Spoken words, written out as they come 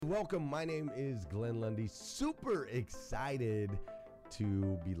welcome. My name is Glenn Lundy. Super excited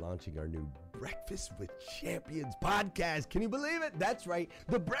to be launching our new Breakfast with Champions podcast. Can you believe it? That's right.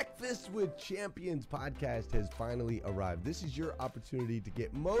 The Breakfast with Champions podcast has finally arrived. This is your opportunity to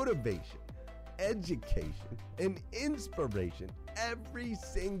get motivation, education, and inspiration every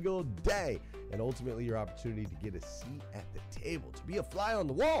single day. And ultimately, your opportunity to get a seat at the table, to be a fly on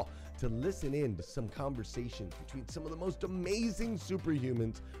the wall, to listen in to some conversations between some of the most amazing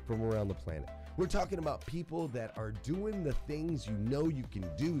superhumans from around the planet. We're talking about people that are doing the things you know you can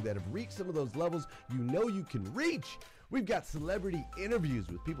do, that have reached some of those levels you know you can reach. We've got celebrity interviews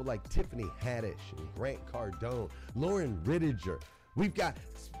with people like Tiffany Haddish and Grant Cardone, Lauren Rittiger. We've got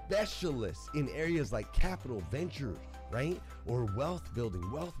specialists in areas like capital ventures, right? Or wealth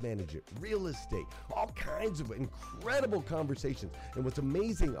building, wealth management, real estate, all kinds of incredible conversations. And what's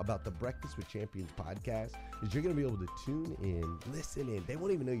amazing about the Breakfast with Champions podcast is you're going to be able to tune in, listen in. They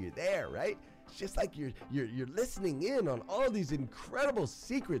won't even know you're there, right? It's just like you're listening in on all these incredible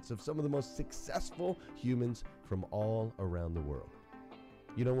secrets of some of the most successful humans from all around the world.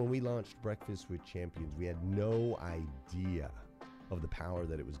 You know, when we launched Breakfast with Champions, we had no idea of the power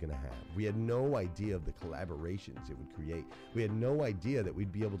that it was going to have. We had no idea of the collaborations it would create. We had no idea that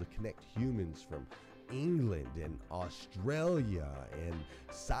we'd be able to connect humans from England and Australia and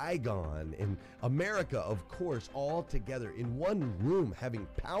Saigon and America, of course, all together in one room having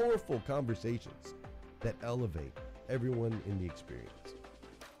powerful conversations that elevate everyone in the experience.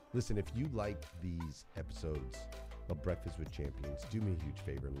 Listen, if you like these episodes of Breakfast with Champions, do me a huge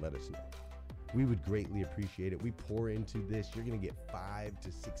favor and let us know. We would greatly appreciate it. We pour into this. You're going to get 5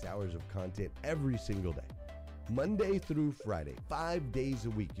 to 6 hours of content every single day, Monday through Friday, 5 days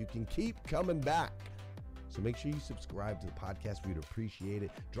a week. You can keep coming back. So make sure you subscribe to the podcast. We'd appreciate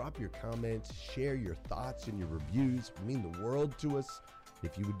it. Drop your comments, share your thoughts and your reviews. It would mean the world to us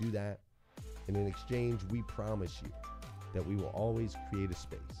if you would do that. And in exchange, we promise you that we will always create a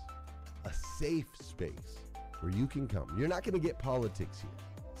space, a safe space where you can come. You're not going to get politics here.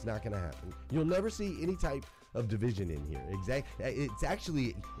 It's not going to happen. You'll never see any type of division in here. It's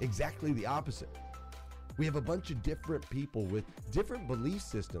actually exactly the opposite. We have a bunch of different people with different belief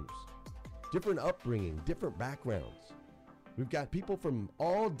systems, different upbringing, different backgrounds. We've got people from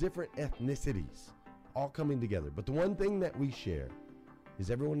all different ethnicities all coming together. But the one thing that we share is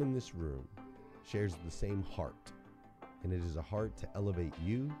everyone in this room shares the same heart. And it is a heart to elevate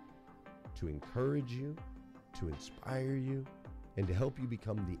you, to encourage you, to inspire you, and to help you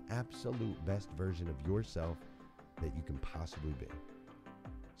become the absolute best version of yourself that you can possibly be.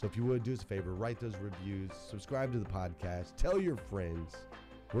 So if you would, do us a favor, write those reviews, subscribe to the podcast, tell your friends.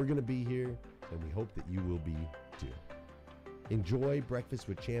 We're going to be here, and we hope that you will be too. Enjoy Breakfast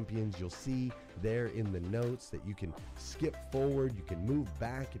with Champions. You'll see there in the notes that you can skip forward, you can move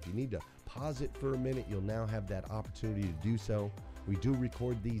back. If you need to pause it for a minute, you'll now have that opportunity to do so. We do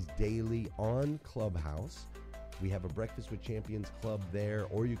record these daily on Clubhouse. We have a Breakfast with Champions club there,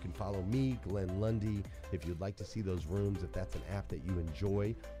 or you can follow me, Glenn Lundy, if you'd like to see those rooms. If that's an app that you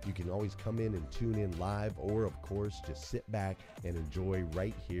enjoy, you can always come in and tune in live, or of course, just sit back and enjoy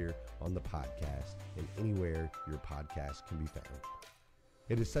right here on the podcast and anywhere your podcast can be found.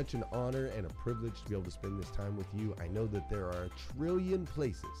 It is such an honor and a privilege to be able to spend this time with you. I know that there are a trillion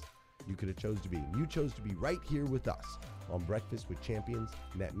places you could have chose to be, and you chose to be right here with us on Breakfast with Champions,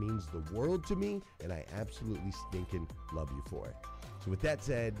 and that means the world to me, and I absolutely stinking love you for it. So with that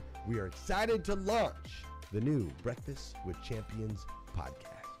said, we are excited to launch the new Breakfast with Champions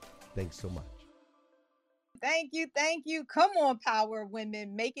podcast. Thanks so much. Thank you. Thank you. Come on, Power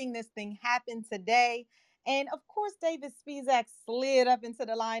Women, making this thing happen today. And of course, David Spizak slid up into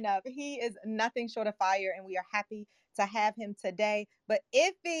the lineup. He is nothing short of fire, and we are happy to have him today. But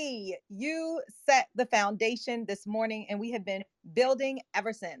Iffy, you set the foundation this morning, and we have been building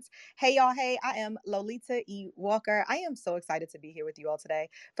ever since. Hey, y'all. Hey, I am Lolita E. Walker. I am so excited to be here with you all today.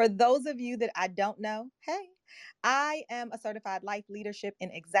 For those of you that I don't know, hey, I am a certified life leadership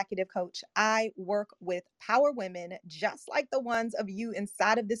and executive coach. I work with power women just like the ones of you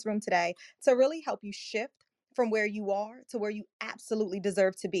inside of this room today to really help you shift from where you are to where you absolutely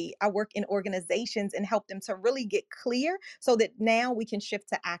deserve to be. I work in organizations and help them to really get clear so that now we can shift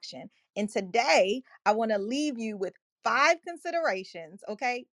to action. And today, I want to leave you with 5 considerations,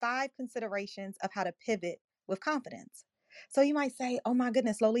 okay? 5 considerations of how to pivot with confidence. So you might say, oh my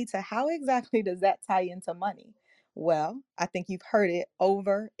goodness, Lolita, how exactly does that tie into money? Well, I think you've heard it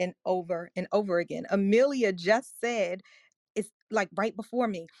over and over and over again. Amelia just said, it's like right before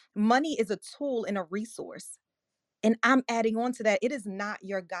me, money is a tool and a resource. And I'm adding on to that, it is not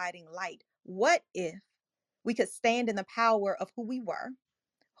your guiding light. What if we could stand in the power of who we were,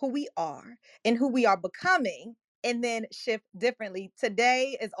 who we are and who we are becoming, and then shift differently.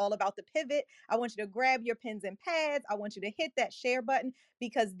 Today is all about the pivot. I want you to grab your pens and pads. I want you to hit that share button,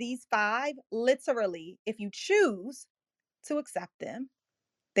 because these 5, literally, if you choose to accept them,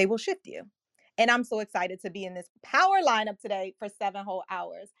 they will shift you. And I'm so excited to be in this power lineup today for 7 whole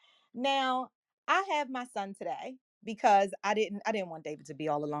hours. Now, I have my son today because I didn't want David to be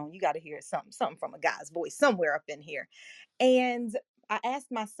all alone. You got to hear something from a guy's voice somewhere up in here. And I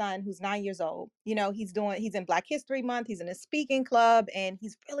asked my son, who's 9 years old, he's in Black History Month, he's in a speaking club, and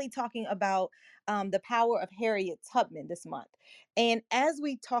he's really talking about the power of Harriet Tubman this month. And as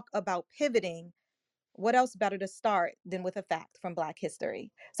we talk about pivoting, what else better to start than with a fact from Black history?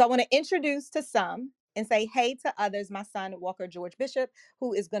 So I want to introduce to some and say hey to others, my son, Walker George Bishop,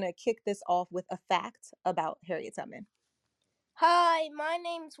 who is going to kick this off with a fact about Harriet Tubman. Hi, my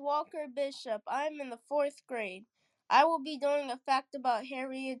name's Walker Bishop. I'm in the 4th grade. I will be doing a fact about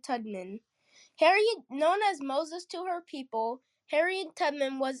Harriet Tubman. Harriet, known as Moses to her people, Harriet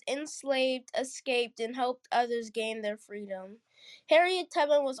Tubman was enslaved, escaped, and helped others gain their freedom. Harriet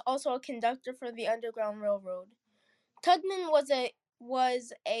Tubman was also a conductor for the Underground Railroad. Tubman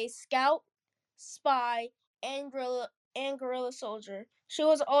was a scout, spy, and guerrilla soldier. She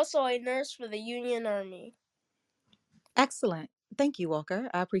was also a nurse for the Union Army. Excellent. Thank you, Walker.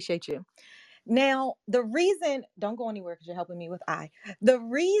 I appreciate you. Now, the reason, don't go anywhere because you're helping me with the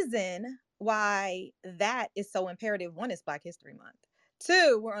reason why that is so imperative: one, is Black History Month.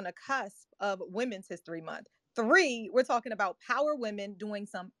 2, we're on the cusp of Women's History Month. 3, we're talking about power women doing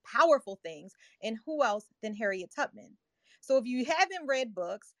some powerful things. And who else than Harriet Tubman? So if you haven't read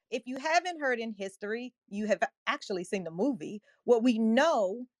books, if you haven't heard in history, you have actually seen the movie. What we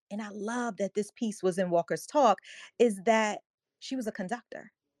know, and I love that this piece was in Walker's talk, is that she was a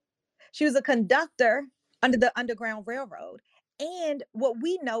conductor. She was a conductor under the Underground Railroad. And what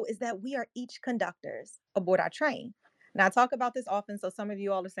we know is that we are each conductors aboard our train. Now, I talk about this often, so some of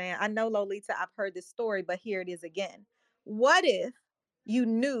you all are saying, I know, Lolita, I've heard this story, but here it is again. What if you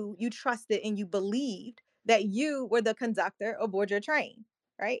knew, you trusted, and you believed that you were the conductor aboard your train,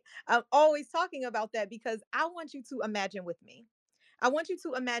 right? I'm always talking about that because I want you to imagine with me. I want you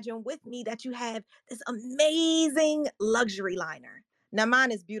to imagine with me that you have this amazing luxury liner. Now,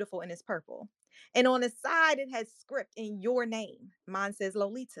 mine is beautiful and it's purple. And on the side, it has script in your name. Mine says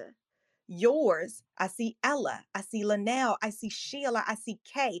Lolita. Yours, I see Ella, I see Linnell, I see Sheila, I see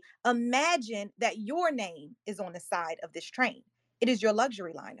Kay. Imagine that your name is on the side of this train. It is your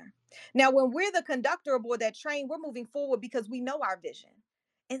luxury liner. Now, when we're the conductor aboard that train, we're moving forward because we know our vision.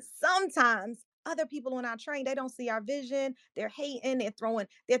 And sometimes other people on our train, they don't see our vision. They're hating, they're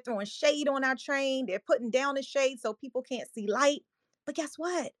throwing shade on our train. They're putting down the shade so people can't see light. But guess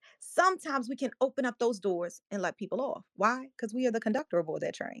what? Sometimes we can open up those doors and let people off. Why? Because we are the conductor aboard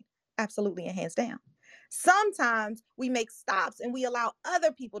that train. Absolutely, and hands down. Sometimes we make stops and we allow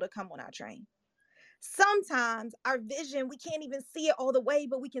other people to come on our train. Sometimes our vision, we can't even see it all the way,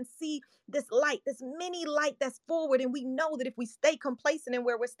 but we can see this light, this mini light that's forward. And we know that if we stay complacent in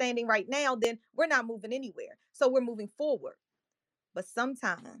where we're standing right now, then we're not moving anywhere. So we're moving forward. But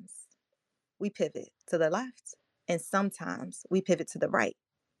sometimes we pivot to the left, and sometimes we pivot to the right.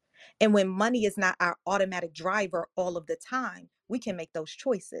 And when money is not our automatic driver all of the time, we can make those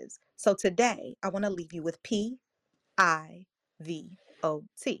choices. So today, I want to leave you with PIVOT.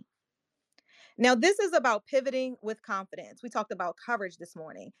 Now, this is about pivoting with confidence. We talked about courage this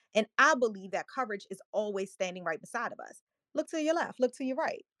morning, and I believe that courage is always standing right beside of us. Look to your left, look to your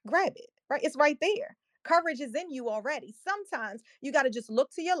right, grab it, right? It's right there. Courage is in you already. Sometimes you got to just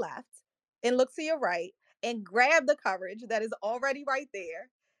look to your left and look to your right and grab the courage that is already right there,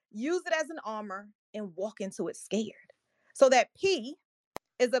 use it as an armor, and walk into it scared. So that P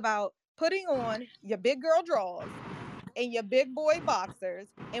is about putting on your big girl drawers and your big boy boxers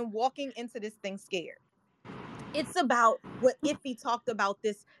and walking into this thing scared. It's about what Iffy talked about,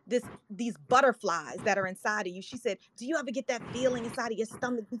 these butterflies that are inside of you. She said, do you ever get that feeling inside of your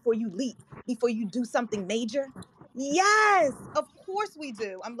stomach before you leap, before you do something major? Yes, of course we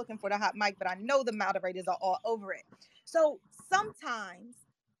do. I'm looking for the hot mic, but I know the moderators are all over it. So sometimes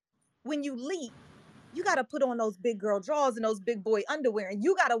when you leap, you got to put on those big girl drawers and those big boy underwear, and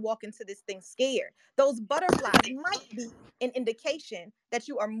you got to walk into this thing scared. Those butterflies might be an indication that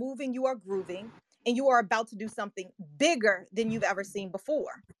you are moving, you are grooving, and you are about to do something bigger than you've ever seen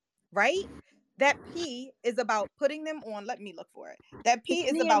before, right? That P is about putting them on. Let me look for it. That P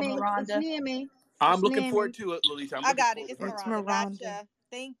is about It's near me. I'm looking forward to it, Lolita. I got it. It's Miranda. Gotcha.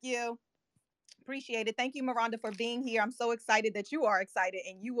 Thank you. Appreciate it. Thank you, Miranda, for being here. I'm so excited that you are excited,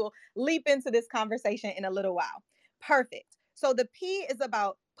 and you will leap into this conversation in a little while. Perfect. So the P is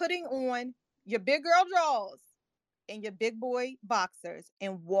about putting on your big girl drawers and your big boy boxers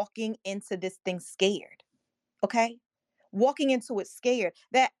and walking into this thing scared. Okay? Walking into it scared.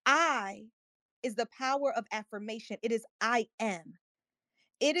 That I is the power of affirmation. It is I am.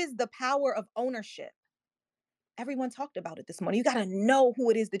 It is the power of ownership. Everyone talked about it this morning. You got to know who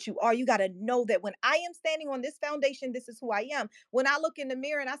it is that you are. You got to know that when I am standing on this foundation, this is who I am. When I look in the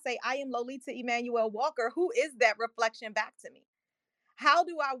mirror and I say, I am Lolita Emmanuel Walker, who is that reflection back to me? How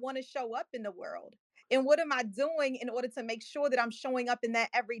do I want to show up in the world? And what am I doing in order to make sure that I'm showing up in that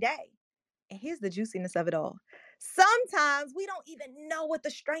every day? And here's the juiciness of it all. Sometimes we don't even know what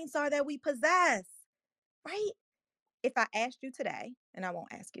the strengths are that we possess, right? If I asked you today, and I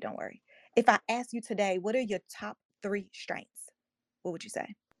won't ask you, don't worry. If I ask you today, what are your top 3 strengths? What would you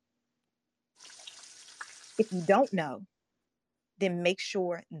say? If you don't know, then make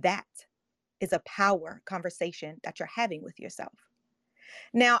sure that is a power conversation that you're having with yourself.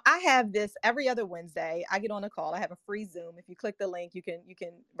 Now, I have this every other Wednesday. I get on a call. I have a free Zoom. If you click the link, you can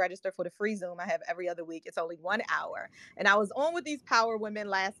register for the free Zoom. I have every other week. It's only 1 hour. And I was on with these power women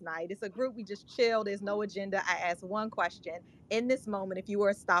last night. It's a group. We just chill. There's no agenda. I asked one question. In this moment, if you were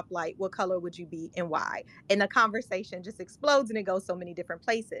a stoplight, what color would you be and why? And the conversation just explodes and it goes so many different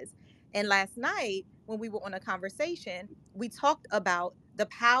places. And last night, when we were on a conversation, we talked about the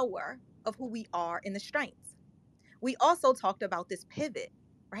power of who we are and the strengths. We also talked about this pivot,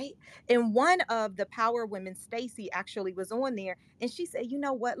 right? And one of the power women, Stacy, actually was on there and she said, you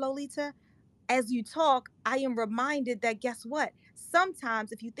know what, Lolita, as you talk, I am reminded that guess what?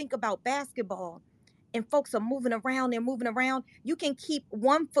 Sometimes if you think about basketball and folks are moving around, you can keep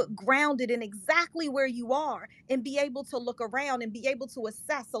one foot grounded in exactly where you are and be able to look around and be able to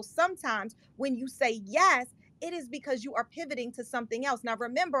assess. So sometimes when you say yes, it is because you are pivoting to something else. Now,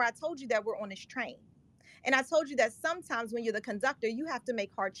 remember, I told you that we're on this train. And I told you that sometimes when you're the conductor, you have to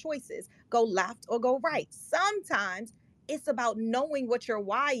make hard choices, go left or go right. Sometimes it's about knowing what your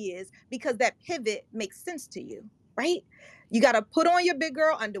why is because that pivot makes sense to you, right? You got to put on your big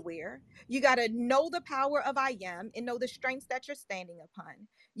girl underwear. You got to know the power of I am and know the strengths that you're standing upon.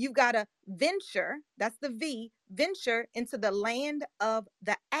 You've got to venture, that's the V, venture into the land of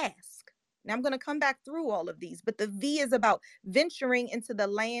the ask. Now I'm going to come back through all of these, but the V is about venturing into the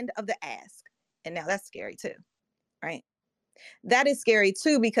land of the ask. And now that's scary too, right? That is scary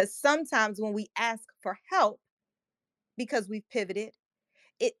too, because sometimes when we ask for help because we've pivoted,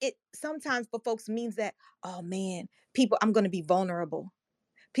 it sometimes for folks means that, oh man, I'm going to be vulnerable.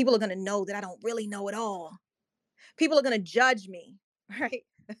 People are going to know that I don't really know it all. People are going to judge me, right?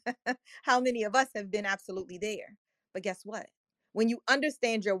 How many of us have been absolutely there? But guess what? When you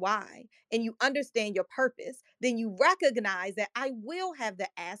understand your why and you understand your purpose, then you recognize that I will have the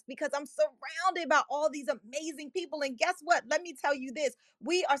ask because I'm surrounded by all these amazing people. And guess what? Let me tell you this.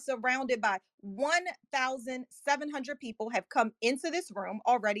 We are surrounded by 1,700 people have come into this room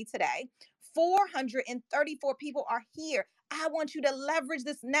already today. 434 people are here. I want you to leverage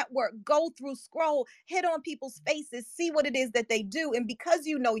this network, go through, scroll, hit on people's faces, see what it is that they do. And because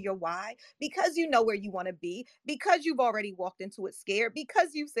you know your why, because you know where you want to be, because you've already walked into it scared, because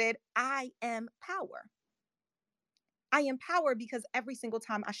you said, I am power. I am power because every single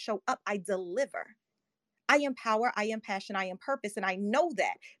time I show up, I deliver. I am power, I am passion, I am purpose. And I know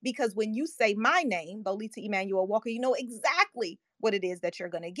that because when you say my name, Lolita Emmanuel Walker, you know exactly what it is that you're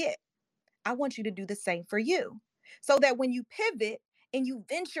going to get. I want you to do the same for you. So that when you pivot and you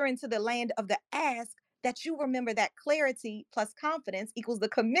venture into the land of the ask, that you remember that clarity plus confidence equals the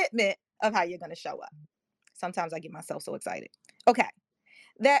commitment of how you're going to show up. Sometimes I get myself so excited. Okay.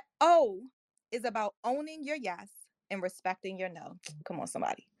 That O is about owning your yes and respecting your no. Come on,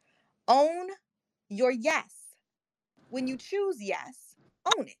 somebody. Own your yes. When you choose yes,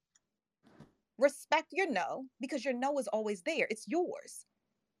 own it. Respect your no because your no is always there. It's yours.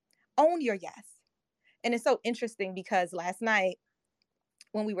 Own your yes. And it's so interesting because last night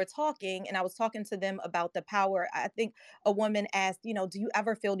when we were talking and I was talking to them about the power, I think a woman asked, you know, do you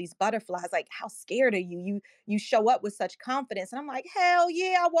ever feel these butterflies? Like, how scared are you? You show up with such confidence. And I'm like, hell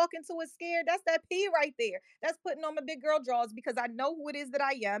yeah, I walk into it scared. That's that P right there. That's putting on my big girl drawers because I know who it is that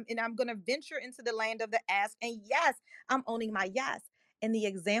I am. And I'm going to venture into the land of the ask. And yes, I'm owning my yes. And the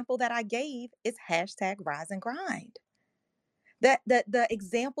example that I gave is hashtag rise and grind. The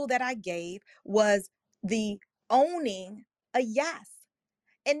example that I gave was the owning a yes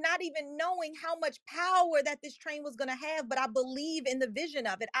and not even knowing how much power that this train was going to have. But I believe in the vision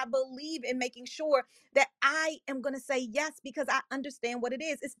of it. I believe in making sure that I am going to say yes because I understand what it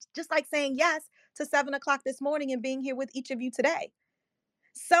is. It's just like saying yes to 7 o'clock this morning and being here with each of you today.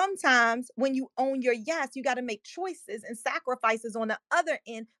 Sometimes when you own your yes, you got to make choices and sacrifices on the other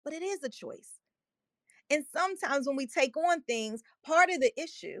end, but it is a choice. And sometimes when we take on things, part of the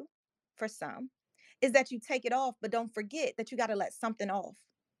issue for some is that you take it off, but don't forget that you got to let something off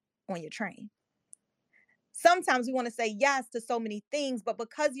on your train. Sometimes we want to say yes to so many things, but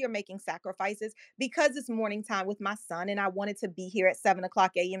because you're making sacrifices, because it's morning time with my son and I wanted to be here at 7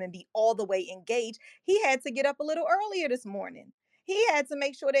 o'clock a.m. and be all the way engaged, he had to get up a little earlier this morning. He had to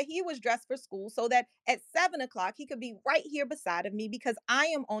make sure that he was dressed for school so that at 7 o'clock he could be right here beside of me because I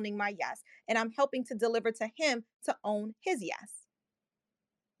am owning my yes and I'm helping to deliver to him to own his yes.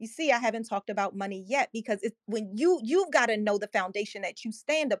 You see, I haven't talked about money yet because it's when you've got to know the foundation that you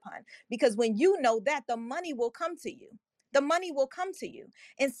stand upon. Because when you know that, the money will come to you. The money will come to you.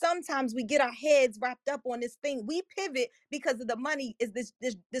 And sometimes we get our heads wrapped up on this thing. We pivot because of the money is this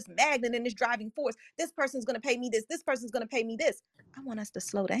magnet and this driving force. This person's gonna pay me this. This person's gonna pay me this. I want us to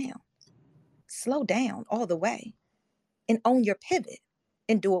slow down. Slow down all the way and own your pivot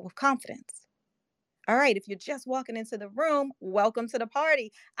and do it with confidence. All right, if you're just walking into the room, welcome to the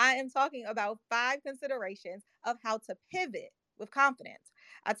party. I am talking about 5 considerations of how to pivot with confidence.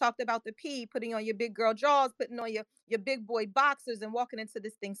 I talked about the P, putting on your big girl drawers, putting on your big boy boxers and walking into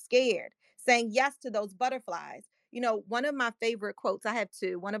this thing scared, saying yes to those butterflies. You know, one of my favorite quotes, I have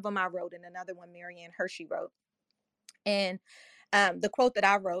two. One of them I wrote and another one Marianne Hershey wrote. And the quote that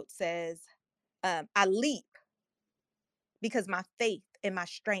I wrote says, I leap because my faith and my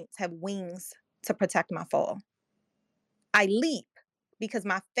strengths have wings to protect my fall. I leap because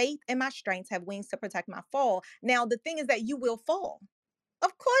my faith and my strengths have wings to protect my fall. Now, the thing is that you will fall.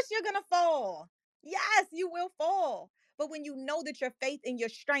 Of course, you're going to fall. Yes, you will fall. But when you know that your faith and your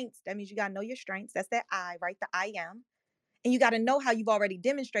strengths, that means you got to know your strengths. That's that I, right? The I am. And you got to know how you've already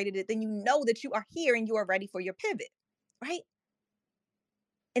demonstrated it. Then you know that you are here and you are ready for your pivot, right?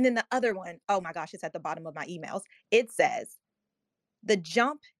 And then the other one, oh my gosh, it's at the bottom of my emails. It says, the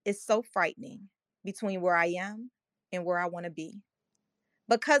jump is so frightening between where I am and where I want to be.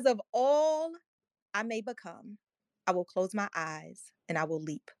 Because of all I may become, I will close my eyes and I will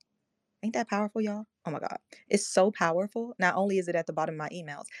leap. Ain't that powerful, y'all? Oh my God. It's so powerful. Not only is it at the bottom of my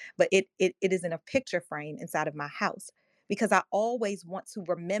emails, but it is in a picture frame inside of my house because I always want to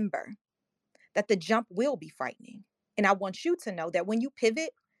remember that the jump will be frightening. And I want you to know that when you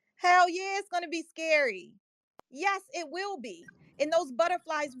pivot, hell yeah, it's going to be scary. Yes, it will be. And those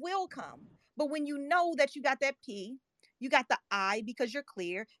butterflies will come. But when you know that you got that P, you got the I because you're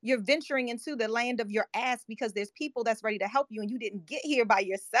clear, you're venturing into the land of your ass because there's people that's ready to help you and you didn't get here by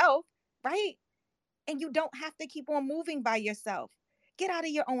yourself, right? And you don't have to keep on moving by yourself. Get out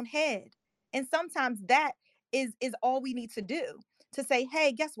of your own head. And sometimes that is all we need to do to say,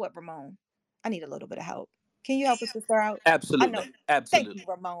 hey, guess what, Ramon? I need a little bit of help. Can you help us sister out? I know. Absolutely. Thank Absolutely. you,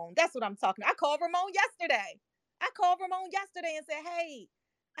 Ramon. That's what I'm talking. I called Ramon yesterday. I called Ramon yesterday and said, hey,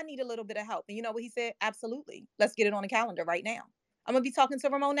 I need a little bit of help. And you know what he said? Absolutely. Let's get it on the calendar right now. I'm going to be talking to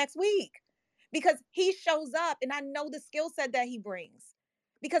Ramon next week because he shows up and I know the skill set that he brings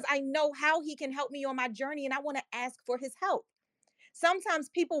because I know how he can help me on my journey and I want to ask for his help. Sometimes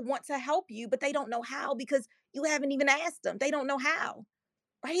people want to help you, but they don't know how because you haven't even asked them. They don't know how,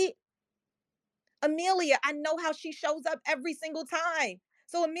 right? Amelia, I know how she shows up every single time.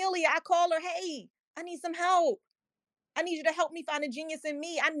 So, Amelia, I call her, hey, I need some help. I need you to help me find a genius in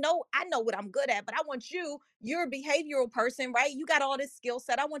me. I know what I'm good at, but I want you, you're a behavioral person, right? You got all this skill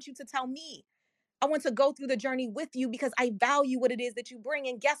set. I want you to tell me. I want to go through the journey with you because I value what it is that you bring.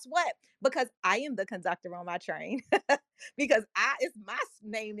 And guess what? Because I am the conductor on my train, because it's my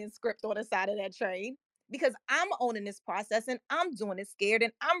name and script on the side of that train, because I'm owning this process and I'm doing it scared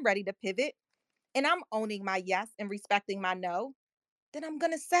and I'm ready to pivot and I'm owning my yes and respecting my no. Then I'm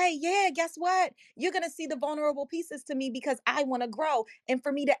going to say, yeah, guess what? You're going to see the vulnerable pieces to me because I want to grow. And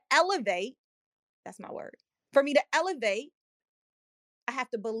for me to elevate, that's my word. For me to elevate, I have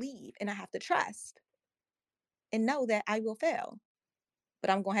to believe and I have to trust and know that I will fail. But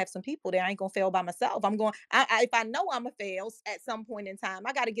I'm gonna have some people there. I ain't gonna fail by myself. If I know I'm gonna fail at some point in time,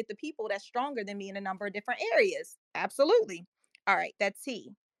 I got to get the people that's stronger than me in a number of different areas. Absolutely. All right, that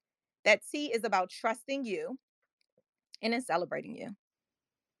T. That T is about trusting you and then celebrating you.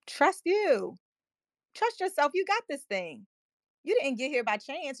 Trust you. Trust yourself. You got this thing. You didn't get here by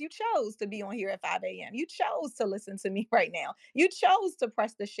chance. You chose to be on here at 5 a.m. You chose to listen to me right now. You chose to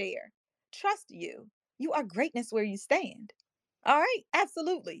press the share. Trust you. You are greatness where you stand. All right,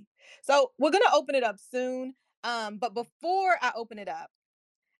 absolutely. So we're gonna open it up soon. But before I open it up,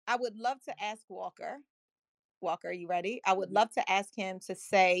 I would love to ask Walker. Walker, are you ready? I would love to ask him to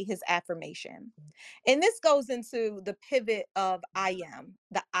say his affirmation. And this goes into the pivot of I am,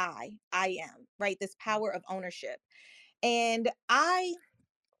 the I am, right? This power of ownership. And I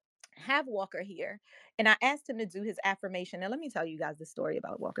have Walker here, and I asked him to do his affirmation. Now, let me tell you guys the story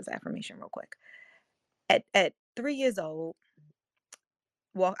about Walker's affirmation real quick. At 3 years old,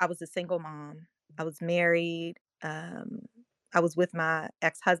 I was a single mom. I was married. I was with my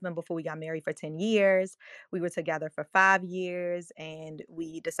ex-husband before we got married for 10 years. We were together for 5 years, and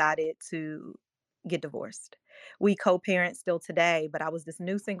we decided to get divorced. We co-parent still today, but I was this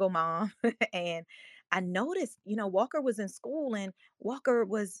new single mom and I noticed, Walker was in school and Walker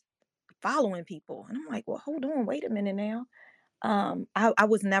was following people. And I'm like, well, hold on, wait a minute now. I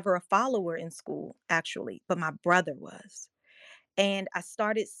was never a follower in school, actually, but my brother was. And I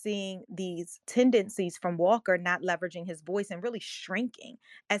started seeing these tendencies from Walker not leveraging his voice and really shrinking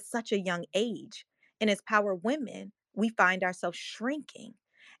at such a young age. And as power women, we find ourselves shrinking.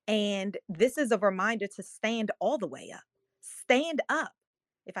 And this is a reminder to stand all the way up. Stand up.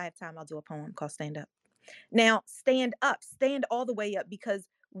 If I have time, I'll do a poem called Stand Up. Now, stand up, stand all the way up because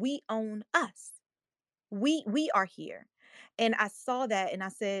we own us. We are here. And I saw that and I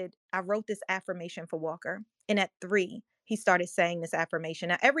said, I wrote this affirmation for Walker. And at 3, he started saying this affirmation.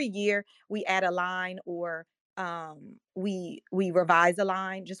 Now every year we add a line or we revise a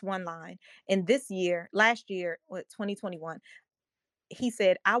line, just one line. And last year, 2021, he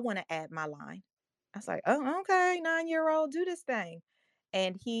said, I want to add my line. I was like, oh, okay, 9-year-old, do this thing.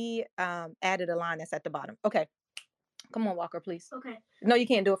 And he added a line that's at the bottom. Okay. Come on, Walker, please. Okay. No, you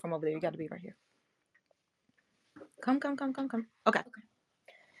can't do it from over there. You got to be right here. Come. Okay.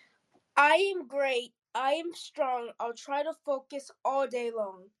 I am great. I am strong. I'll try to focus all day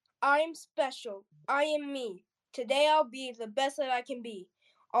long. I am special. I am me. Today I'll be the best that I can be.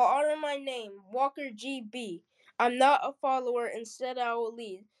 I'll honor my name, Walker GB. I'm not a follower, instead I will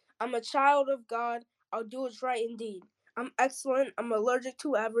lead. I'm a child of God. I'll do what's right indeed. I'm excellent. I'm allergic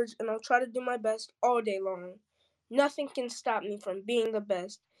to average, and I'll try to do my best all day long. Nothing can stop me from being the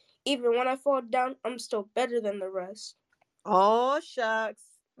best. Even when I fall down, I'm still better than the rest. Oh, shucks.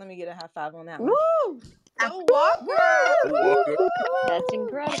 Let me get a high five on that one. Woo! Go, Walker! Go, Walker. That's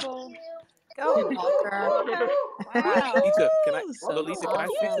incredible. Go, Walker. Wow. Lolita, can I? So Lolita, can I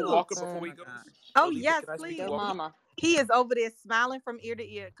speak to awesome. Walker Oh before we my go? gosh. Oh, Lolita, yes, can I speak please. to Go Walker? mama. He is over there smiling from ear to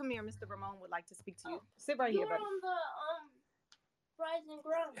ear. Come here, Mr. Ramon would like to speak to you. Sit right You here, were buddy. on the Rise and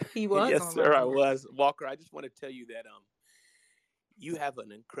Ground. He was Yes, on sir, Rise I and Grind. was. Walker, I just want to tell you that you have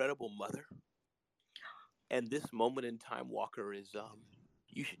an incredible mother. And this moment in time, Walker, is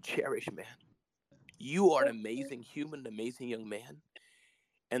you should cherish, man. You are an amazing human, an amazing young man.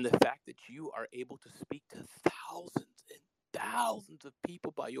 And the fact that you are able to speak to thousands and thousands of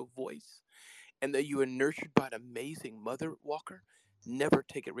people by your voice, and that you are nurtured by an amazing mother, Walker, never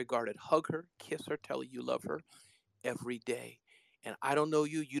take it regarded. Hug her, kiss her, tell her you love her every day. And I don't know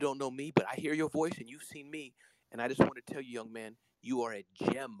you, you don't know me, but I hear your voice and you've seen me. And I just want to tell you, young man, you are a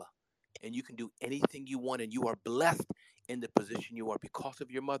gem and you can do anything you want, and you are blessed in the position you are because of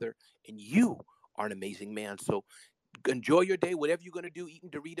your mother, and you are an amazing man. So enjoy your day, whatever you're going to do,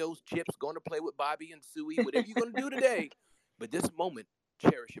 eating Doritos, chips, going to play with Bobby and Suey, whatever you're going to do today. But this moment,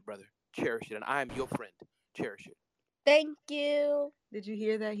 cherish it, brother. Cherish it. And I am your friend. Cherish it. Thank you. Did you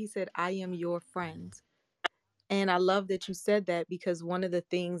hear that? He said, I am your friend. And I love that you said that because one of the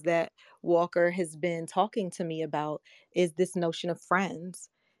things that Walker has been talking to me about is this notion of friends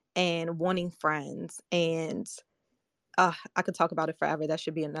and wanting friends. And I could talk about it forever. That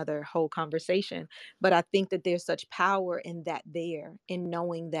should be another whole conversation. But I think that there's such power in that in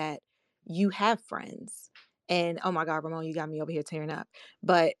knowing that you have friends. And oh my God, Ramon, you got me over here tearing up.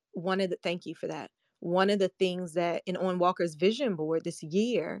 But thank you for that. One of the things that on Walker's vision board this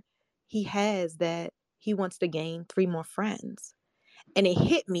year, he has that he wants to gain 3 more friends. And it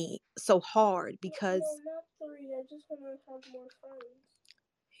hit me so hard because No, not 3. I just want to have more friends.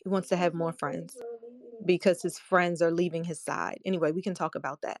 he wants to have more friends because his friends are leaving his side. Anyway, we can talk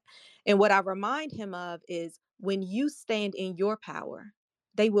about that. And what I remind him of is when you stand in your power,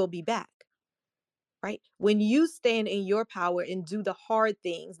 they will be back. Right? When you stand in your power and do the hard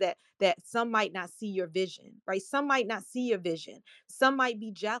things that some might not see your vision, right? Some might not see your vision. Some might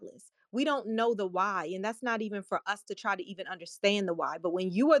be jealous. We don't know the why, and that's not even for us to try to even understand the why. But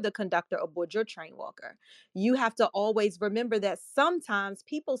when you are the conductor aboard your train, Walker, you have to always remember that sometimes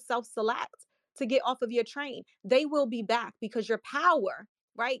people self-select to get off of your train. They will be back because your power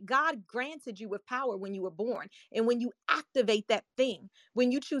right? God granted you with power when you were born. And when you activate that thing,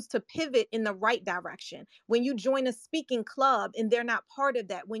 when you choose to pivot in the right direction, when you join a speaking club and they're not part of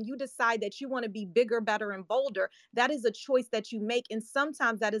that, when you decide that you want to be bigger, better, and bolder, that is a choice that you make. And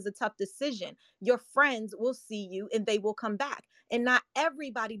sometimes that is a tough decision. Your friends will see you and they will come back. And not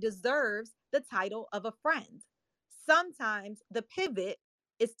everybody deserves the title of a friend. Sometimes the pivot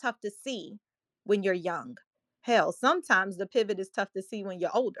is tough to see when you're young. Hell, sometimes the pivot is tough to see when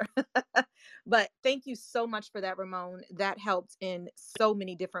you're older. But thank you so much for that, Ramon. That helped in so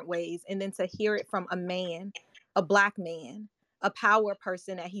many different ways. And then to hear it from a man, a Black man, a power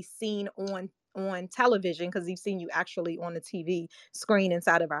person that he's seen on television, because he's seen you actually on the TV screen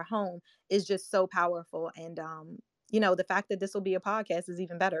inside of our home, is just so powerful. And the fact that this will be a podcast is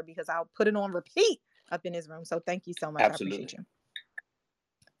even better because I'll put it on repeat up in his room. So thank you so much. Absolutely. I appreciate you.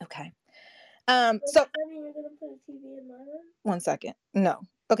 Okay. So You're gonna put a TV in my room? 1 second. No.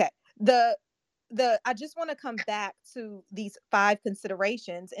 Okay. I just want to come back to these 5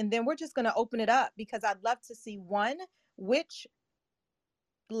 considerations, and then we're just going to open it up because I'd love to see which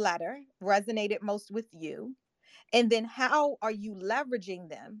letter resonated most with you, and then how are you leveraging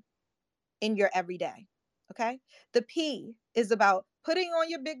them in your everyday. Okay. The P is about putting on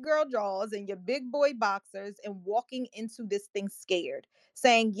your big girl drawers and your big boy boxers and walking into this thing scared,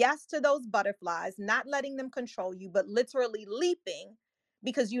 saying yes to those butterflies, not letting them control you, but literally leaping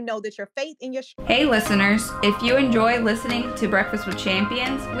because you know that your faith in your. Hey listeners, if you enjoy listening to Breakfast with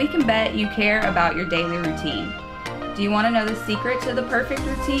Champions, we can bet you care about your daily routine. Do you want to know the secret to the perfect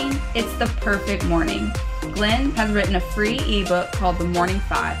routine? It's the perfect morning. Glenn has written a free ebook called The Morning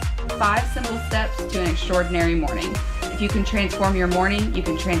 5 simple steps to an extraordinary morning. If you can transform your morning, you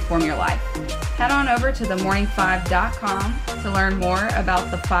can transform your life. Head on over to themorning5.com to learn more about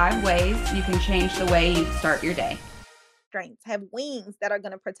the 5 ways you can change the way you start your day. Strengths have wings that are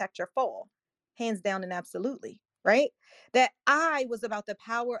going to protect your fall, hands down and absolutely, right? That I was about the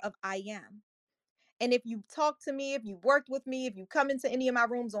power of I am. And if you talk to me, if you worked with me, if you come into any of my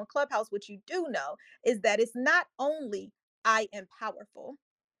rooms on Clubhouse, what you do know is that it's not only I am powerful,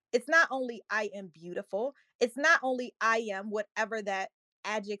 it's not only I am beautiful, it's not only I am whatever that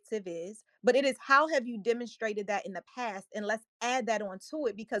adjective is, but it is how have you demonstrated that in the past? And let's add that onto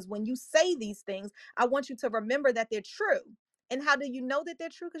it, because when you say these things, I want you to remember that they're true. And how do you know that they're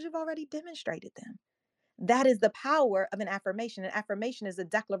true? Because you've already demonstrated them. That is the power of an affirmation. An affirmation is a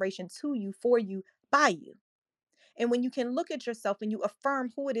declaration to you, for you, by you. And when you can look at yourself and you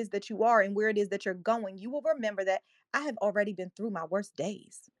affirm who it is that you are and where it is that you're going, you will remember that I have already been through my worst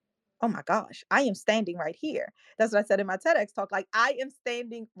days. Oh my gosh, I am standing right here. That's what I said in my TEDx talk. Like, I am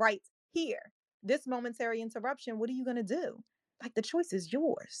standing right here. This momentary interruption, what are you going to do? Like, the choice is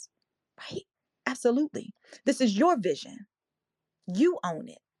yours, right? Absolutely. This is your vision. You own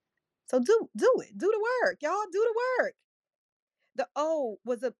it. So do it. Do the work, y'all. Do the work. The O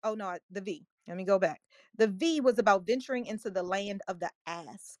was the V. Let me go back. The V was about venturing into the land of the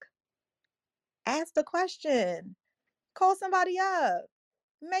ask. Ask the question. Call somebody up.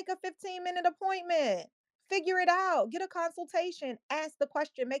 Make a 15-minute appointment. Figure it out. Get a consultation. Ask the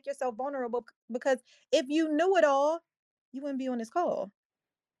question. Make yourself vulnerable, because if you knew it all, you wouldn't be on this call.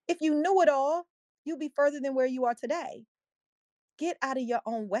 If you knew it all, you'd be further than where you are today. Get out of your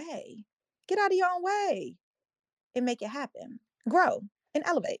own way. Get out of your own way and make it happen. Grow and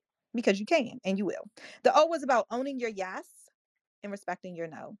elevate, because you can and you will. The O was about owning your yes and respecting your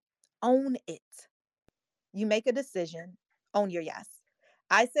no. Own it. You make a decision, own your yes.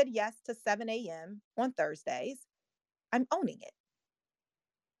 I said yes to 7 a.m. on Thursdays. I'm owning it.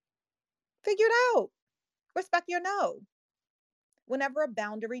 Figure it out. Respect your no. Whenever a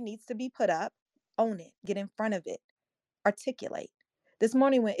boundary needs to be put up, own it. Get in front of it. Articulate. This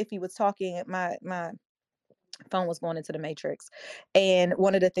morning when Iffy was talking, my phone was going into the matrix. And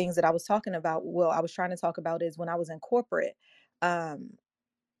one of the things that I was talking about, I was trying to talk about, is when I was in corporate, this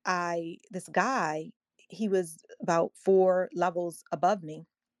guy, he was about 4 levels above me.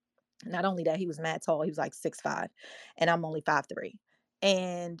 Not only that, he was mad tall. He was like 6'5", and I'm only 5'3".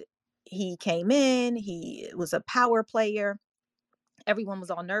 And he came in, he was a power player. Everyone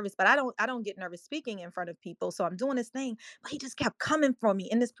was all nervous, but I don't get nervous speaking in front of people. So I'm doing this thing, but he just kept coming for me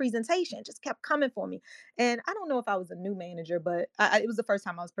in this presentation, just kept coming for me. And I don't know if I was a new manager, but it was the first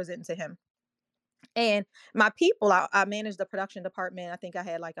time I was presenting to him. And my people, I managed the production department. I think I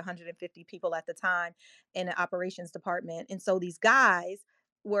had like 150 people at the time in the operations department. And so these guys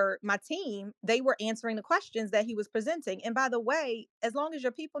were my team. They were answering the questions that he was presenting. And by the way, as long as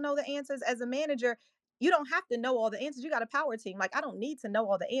your people know the answers as a manager, You don't have to know all the answers. You got a power team. Like, I don't need to know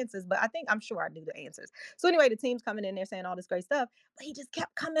all the answers, but I'm sure I knew the answers. So anyway, the team's coming in there saying all this great stuff, but he just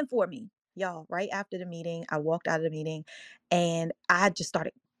kept coming for me. Y'all, right after the meeting, I walked out of the meeting and I just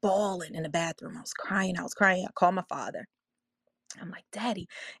started bawling in the bathroom. I was crying. I called my father. I'm like, Daddy,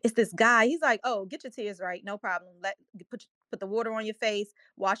 it's this guy. He's like, oh, get your tears right. No problem. Put the water on your face,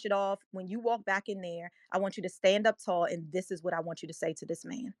 wash it off. When you walk back in there, I want you to stand up tall. And this is what I want you to say to this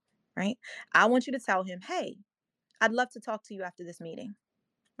man, right? I want you to tell him, hey, I'd love to talk to you after this meeting,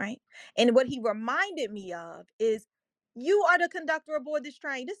 right? And what he reminded me of is, you are the conductor aboard this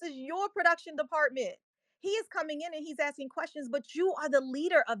train. This is your production department. He is coming in and he's asking questions, but you are the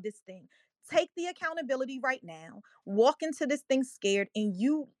leader of this thing. Take the accountability right now. Walk into this thing scared, and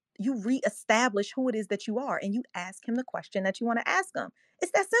you reestablish who it is that you are, and you ask him the question that you want to ask him.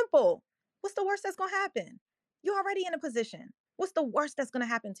 It's that simple. What's the worst that's going to happen? You're already in a position. What's the worst that's going to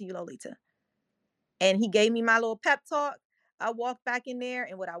happen to you, Lolita? And he gave me my little pep talk. I walked back in there,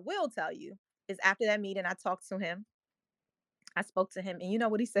 and what I will tell you is, after that meeting, I talked to him. I spoke to him, and you know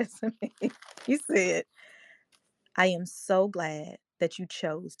what he said to me? He said, I am so glad that you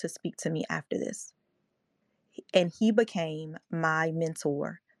chose to speak to me after this. And he became my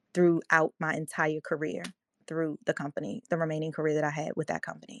mentor throughout my entire career, through the company, the remaining career that I had with that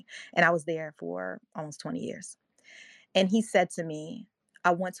company. And I was there for almost 20 years. And he said to me,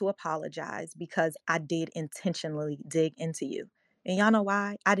 I want to apologize because I did intentionally dig into you. And y'all know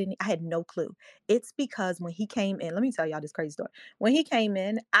why? I had no clue. It's because when he came in, let me tell y'all this crazy story. When he came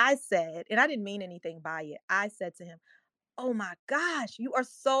in, I said, and I didn't mean anything by it, I said to him, oh my gosh, you are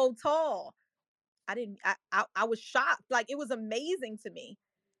so tall. I was shocked. Like, it was amazing to me.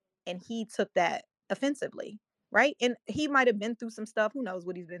 And he took that offensively, right? And he might have been through some stuff. Who knows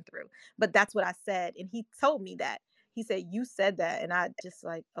what he's been through? But that's what I said. And he told me that. He said, you said that. And I just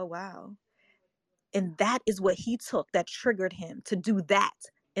like, oh, wow. And that is what he took that triggered him to do that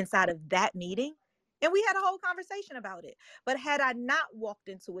inside of that meeting. And we had a whole conversation about it. But had I not walked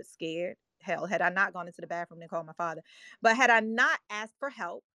into it scared, hell, had I not gone into the bathroom and called my father, but had I not asked for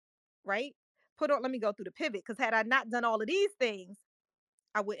help, right? Let me go through the pivot, because had I not done all of these things,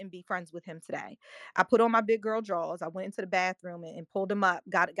 I wouldn't be friends with him today. I put on my big girl drawers. I went into the bathroom and pulled them up,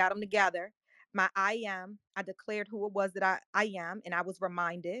 got them together. I declared who it was that I am, and I was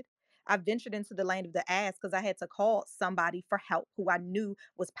reminded. I ventured into the land of the ask because I had to call somebody for help who I knew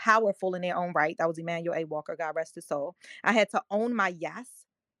was powerful in their own right. That was Emmanuel A. Walker, God rest his soul. I had to own my yes.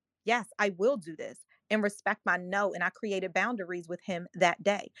 Yes, I will do this, and respect my no. And I created boundaries with him that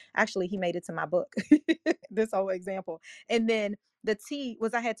day. Actually, he made it to my book, this whole example. And then the T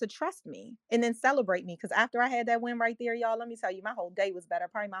was, I had to trust me and then celebrate me. Because after I had that win right there, y'all, let me tell you, my whole day was better.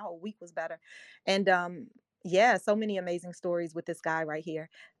 Probably my whole week was better. And yeah, so many amazing stories with this guy right here.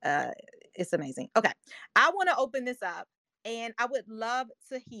 It's amazing. Okay, I want to open this up, and I would love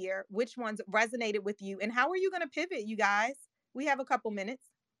to hear which ones resonated with you. And how are you going to pivot, you guys? We have a couple minutes.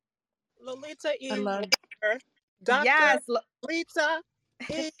 Lolita E. I love Walker. Dr. Yes. Lolita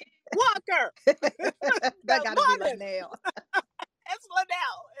E. Walker. That gotta be Linnell. It's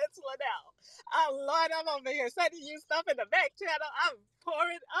Linnell. It's Linnell. Oh, Lord, I'm over here sending you stuff in the back channel. I'm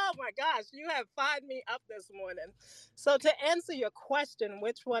pouring. Oh, my gosh. You have fired me up this morning. So to answer your question,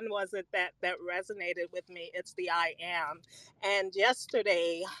 which one was it that resonated with me? It's the I am. And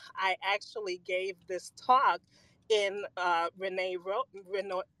yesterday, I actually gave this talk in Renee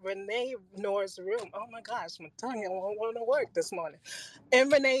Noor's room. Oh, my gosh. My tongue won't want to work this morning. In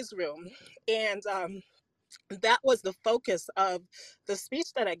Renee's room. And that was the focus of the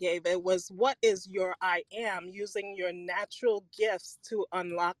speech that I gave. It was, what is your I am, using your natural gifts to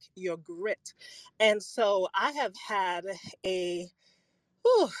unlock your grit. And so I have had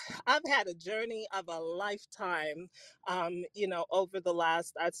I've had a journey of a lifetime, over the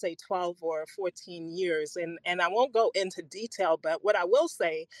last, I'd say 12 or 14 years. And I won't go into detail, but what I will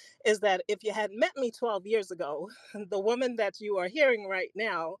say is that if you had met me 12 years ago, the woman that you are hearing right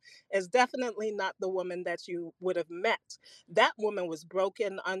now is definitely not the woman that you would have met. That woman was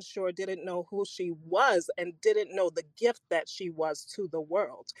broken, unsure, didn't know who she was, and didn't know the gift that she was to the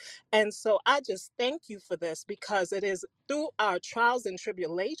world. And so I just thank you for this, because it is through our trials and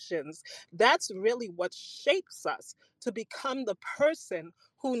tribulations, that's really what shapes us to become the person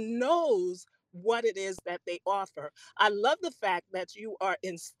who knows what it is that they offer. I love the fact that you are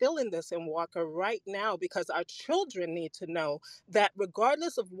instilling this in Walker right now, because our children need to know that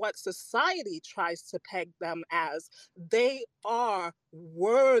regardless of what society tries to peg them as, they are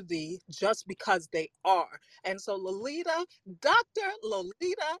worthy just because they are. And so Lolita, Dr.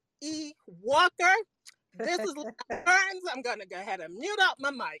 Lolita E. Walker, this is Burns. I'm going to go ahead and mute out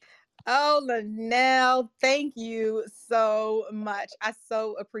my mic. Oh, Linnell, thank you so much. I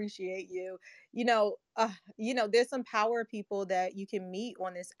so appreciate you. There's some power people that you can meet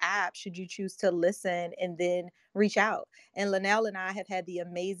on this app should you choose to listen and then reach out. And Linnell and I have had the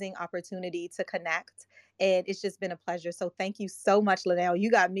amazing opportunity to connect, and it's just been a pleasure. So thank you so much, Linnell. You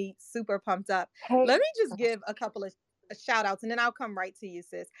got me super pumped up. Hey, Let me just give a couple of shout outs and then I'll come right to you,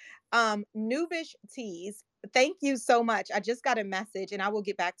 sis. Nubish Teas, thank you so much. I just got a message and I will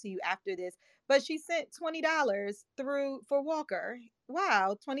get back to you after this. But she sent $20 through for Walker.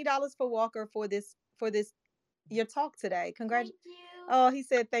 Wow, $20 for Walker for this your talk today. Congratulations. Oh, he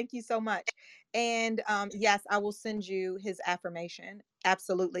said thank you so much. And yes, I will send you his affirmation.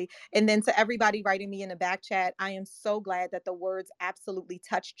 Absolutely. And then to everybody writing me in the back chat, I am so glad that the words absolutely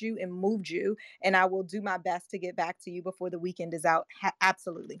touched you and moved you. And I will do my best to get back to you before the weekend is out.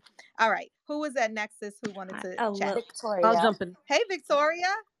 Absolutely. All right. Who was that next, sis, who wanted to chat? I'll Victoria. jump in. Hey, Victoria.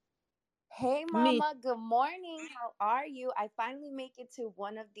 Hey, Me. Mama. Good morning. How are you? I finally make it to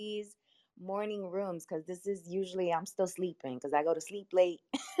one of these morning rooms because this is usually I'm still sleeping because I go to sleep late.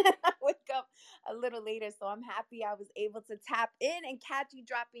 I wake up a little later, so I'm happy I was able to tap in and catch you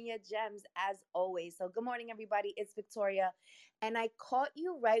dropping your gems as always. So, good morning, everybody. It's Victoria, and I caught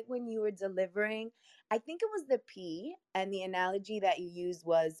you right when you were delivering. I think it was the P, and the analogy that you used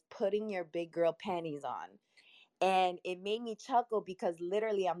was putting your big girl panties on. And it made me chuckle because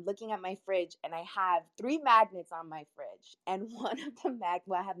literally I'm looking at my fridge and I have three magnets on my fridge. And one of the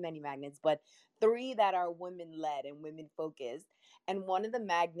well, I have many magnets, but three that are women led and women focused. And one of the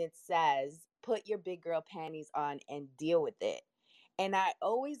magnets says, put your big girl panties on and deal with it. And I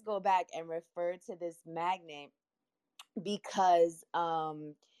always go back and refer to this magnet because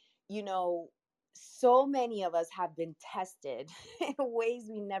you know so many of us have been tested in ways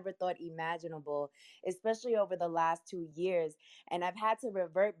we never thought imaginable, especially over the last 2 years. And I've had to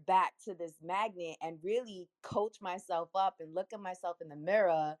revert back to this magnet and really coach myself up and look at myself in the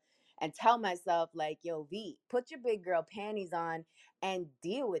mirror and tell myself, like, yo, V, put your big girl panties on and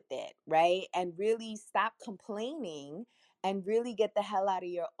deal with it, right? And really stop complaining and really get the hell out of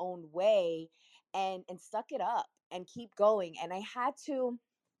your own way and suck it up and keep going. And I had to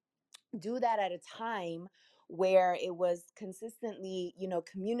do that at a time where it was consistently,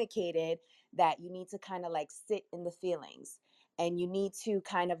 communicated that you need to kind of like sit in the feelings and you need to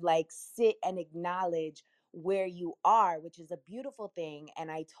kind of like sit and acknowledge where you are, which is a beautiful thing. And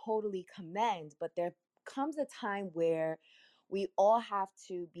I totally commend, but there comes a time where we all have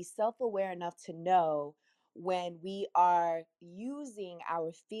to be self aware enough to know when we are using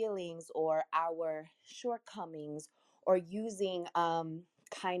our feelings or our shortcomings or using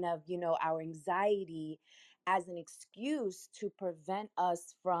kind of, our anxiety as an excuse to prevent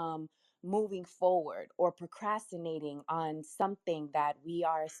us from moving forward or procrastinating on something that we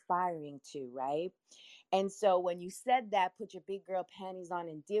are aspiring to, right? And so when you said that, put your big girl panties on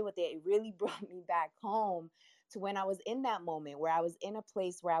and deal with it, it really brought me back home to when I was in that moment where I was in a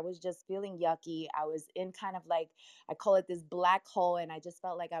place where I was just feeling yucky. I was in kind of like, I call it this black hole, and I just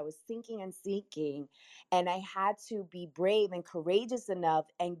felt like I was sinking and sinking. And I had to be brave and courageous enough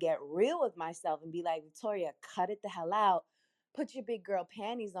and get real with myself and be like, Victoria, cut it the hell out. Put your big girl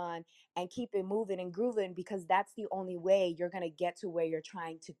panties on and keep it moving and grooving, because that's the only way you're going to get to where you're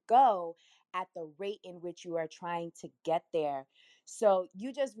trying to go at the rate in which you are trying to get there. So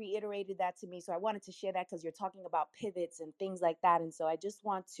you just reiterated that to me. So I wanted to share that because you're talking about pivots and things like that. And so I just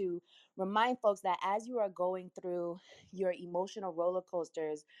want to remind folks that as you are going through your emotional roller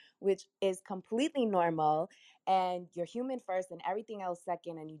coasters, which is completely normal, and you're human first and everything else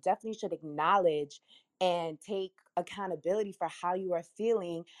second, and you definitely should acknowledge and take accountability for how you are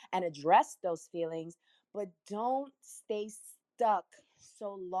feeling and address those feelings, but don't stay stuck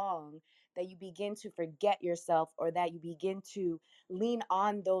so long that you begin to forget yourself or that you begin to lean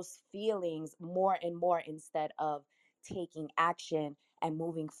on those feelings more and more instead of taking action and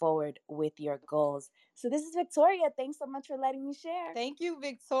moving forward with your goals. So this is Victoria. Thanks so much for letting me share. Thank you,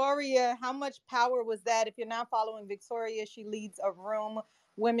 Victoria. How much power was that? If you're not following Victoria, she leads a room,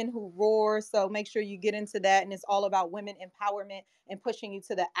 Women Who Roar. So make sure you get into that. And it's all about women empowerment and pushing you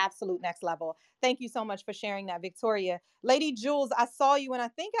to the absolute next level. Thank you so much for sharing that, Victoria. Lady Jules, I saw you and I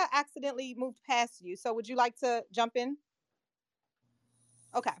think I accidentally moved past you. So would you like to jump in?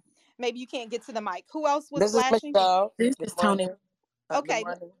 Okay. Maybe you can't get to the mic. Who else was This is flashing? Michelle. This Good is Tony. morning. Good Okay.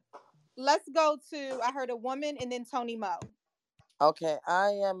 morning. Let's go to, I heard a woman and then Tony Mo. Okay,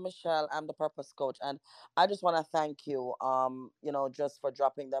 I am Michelle. I'm the purpose coach, and I just want to thank you. Just for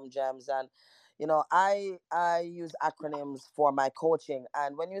dropping them gems, and I use acronyms for my coaching.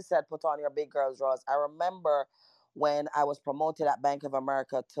 And when you said put on your big girls drawers, I remember when I was promoted at Bank of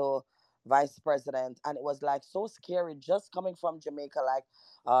America to vice president, and it was like so scary just coming from Jamaica, like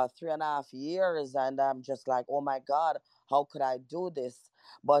 3.5 years, and I'm just like, oh my God, how could I do this?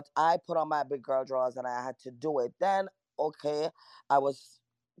 But I put on my big girl drawers and I had to do it. Then, okay, I was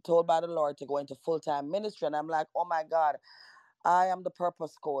told by the Lord to go into full time ministry, and I'm like, oh my God, I am the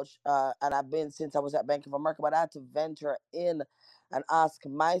purpose coach, and I've been since I was at Bank of America. But I had to venture in and ask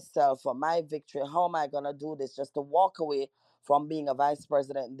myself for my victory. How am I gonna do this? Just to walk away from being a vice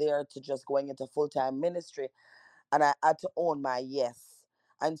president there to just going into full time ministry, and I had to own my yes.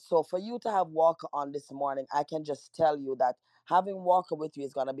 And so for you to have Walker on this morning, I can just tell you that having Walker with you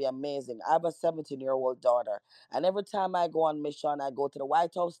is going to be amazing. I have a 17-year-old daughter, and every time I go on mission, I go to the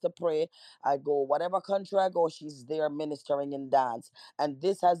White House to pray, I go whatever country I go, she's there ministering in dance. And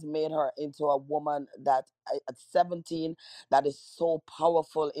this has made her into a woman that at 17 that is so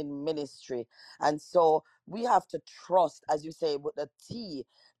powerful in ministry. And so we have to trust, as you say, with the T,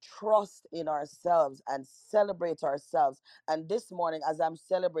 trust in ourselves and celebrate ourselves. And this morning, as I'm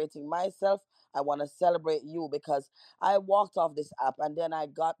celebrating myself, I want to celebrate you because I walked off this app and then I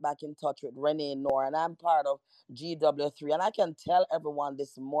got back in touch with Renee Noor, and I'm part of GW3. And I can tell everyone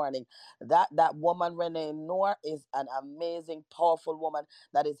this morning that that woman, Renee Noor, is an amazing, powerful woman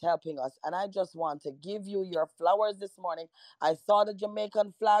that is helping us. And I just want to give you your flowers this morning. I saw the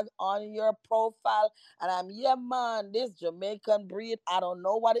Jamaican flag on your profile, and I'm, yeah, man, this Jamaican breed, I don't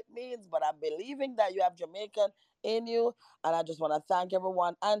know what it means, but I'm believing that you have Jamaican in you. And I just want to thank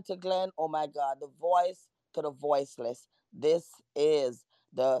everyone. And to Glenn, oh my God, the voice to the voiceless. This is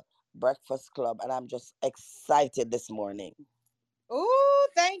the Breakfast Club, and I'm just excited this morning. Ooh,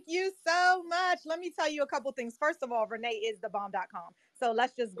 thank you so much. Let me tell you a couple things. First of all, Renee is the bomb.com. So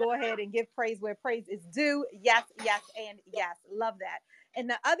let's just go ahead and give praise where praise is due. Yes, yes, and yes. Love that. And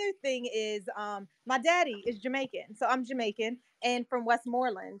the other thing is, my daddy is Jamaican. So I'm Jamaican and from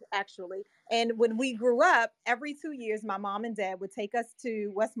Westmoreland, actually. And when we grew up, every 2 years, my mom and dad would take us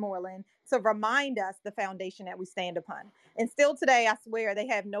to Westmoreland to remind us the foundation that we stand upon. And still today, I swear they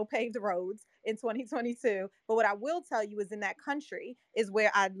have no paved roads in 2022. But what I will tell you is in that country is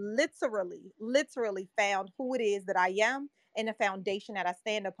where I literally found who it is that I am and the foundation that I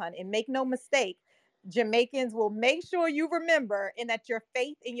stand upon. And make no mistake, Jamaicans will make sure you remember and that your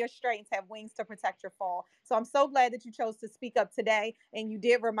faith and your strengths have wings to protect your fall. So I'm so glad that you chose to speak up today. And you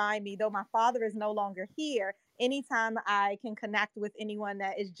did remind me, though my father is no longer here, anytime I can connect with anyone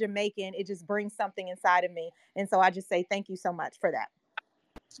that is Jamaican, it just brings something inside of me. And so I just say thank you so much for that.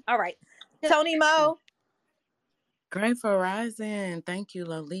 All right. Tony Mo. Grateful Rising. Thank you,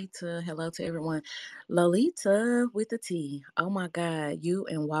 Lolita. Hello to everyone. Lolita with the T. Oh my God, you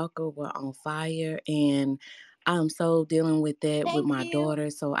and Walker were on fire, and I'm so dealing with that with Thank my you. daughter.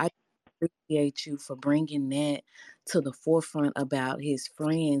 So I appreciate you for bringing that to the forefront about his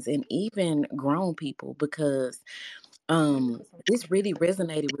friends and even grown people because this really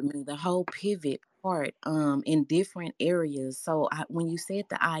resonated with me, the whole pivot part in different areas. So when you said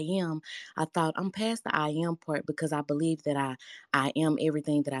the I am, I thought I'm past the I am part because I believe that I am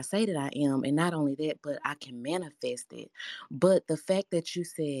everything that I say that I am. And not only that, but I can manifest it. But the fact that you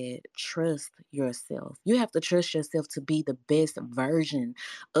said trust yourself, you have to trust yourself to be the best version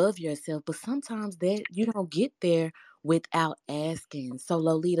of yourself. But sometimes that you don't get there without asking. So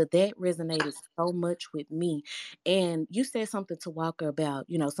Lolita, that resonated so much with me. And you said something to Walker about,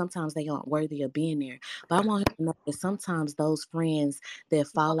 sometimes they aren't worthy of being there. But I want him to know that sometimes those friends that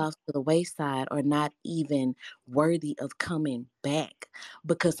fall off to the wayside are not even worthy of coming back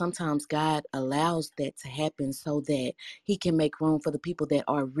because sometimes God allows that to happen so that he can make room for the people that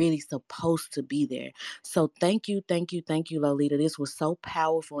are really supposed to be there. So thank you, thank you, thank you, Lolita. This was so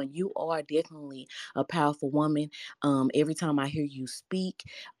powerful, and you are definitely a powerful woman. Every time I hear you speak,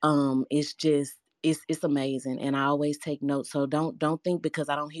 it's just it's amazing, and I always take notes. So don't think because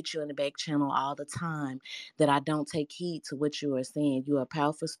I don't hit you in the back channel all the time that I don't take heed to what you are saying. You're a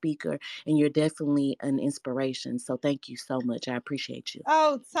powerful speaker, and you're definitely an inspiration. So thank you so much. I appreciate you.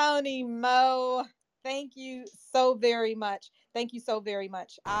 Oh, Tony Mo. Thank you so very much. Thank you so very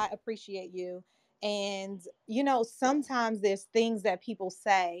much. I appreciate you. And sometimes there's things that people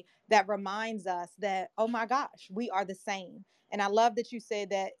say that reminds us that, oh my gosh, we are the same. And I love that you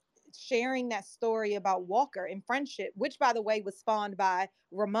said that sharing that story about Walker and friendship, which by the way was spawned by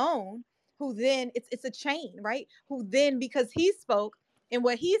Ramon, who then it's a chain, right? Who then, because he spoke and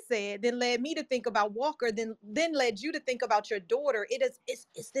what he said then led me to think about Walker, then led you to think about your daughter.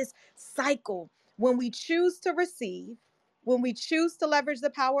 It's this cycle. When we choose to receive, when we choose to leverage the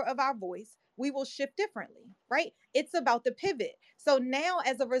power of our voice, we will shift differently. right? It's about the pivot. So now,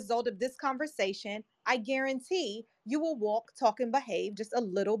 as a result of this conversation, I guarantee you will walk, talk, and behave just a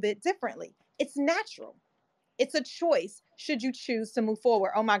little bit differently. It's natural. It's a choice should you choose to move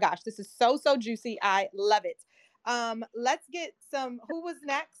forward. Oh my gosh, this is so, so juicy. I love it. Let's get who was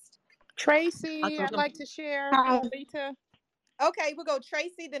next? Tracy, I'd like to share. Lolita. Okay, we'll go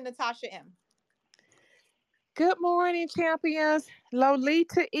Tracy, then Natasha M. Good morning, champions.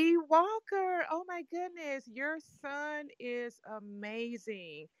 Lolita E. Walker. Oh my goodness, your son is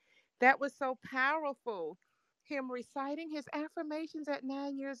amazing. That was so powerful. Him reciting his affirmations at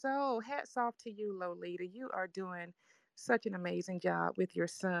 9 years old. Hats off to you, Lolita. You are doing such an amazing job with your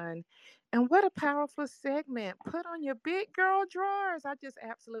son. And what a powerful segment. Put on your big girl drawers. I just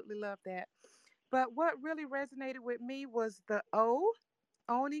absolutely love that. But what really resonated with me was the O,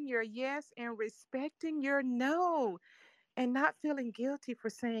 owning your yes and respecting your no, and not feeling guilty for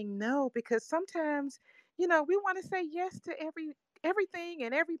saying no, because sometimes, we want to say yes to everything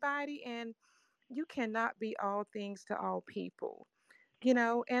and everybody, and you cannot be all things to all people.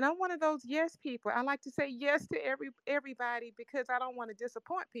 And I'm one of those yes people. I like to say yes to everybody because I don't want to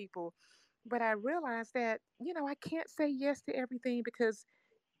disappoint people. But I realize that, I can't say yes to everything because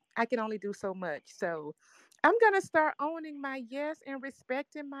I can only do so much. So I'm going to start owning my yes and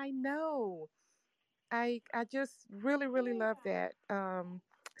respecting my no. I just really, really love that.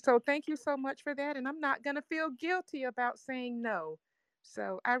 So thank you so much for that. And I'm not going to feel guilty about saying no.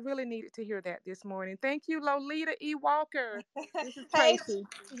 So I really needed to hear that this morning. Thank you, Lolita E. Walker. This is Hey, Tracy.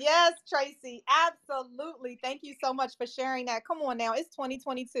 yes, Tracy, absolutely. Thank you so much for sharing that. Come on now, it's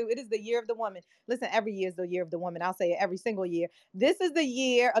 2022. It is the year of the woman. Listen, every year is the year of the woman. I'll say it every single year. This is the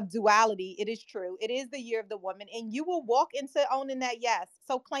year of duality. It is true. It is the year of the woman, and you will walk into owning that yes.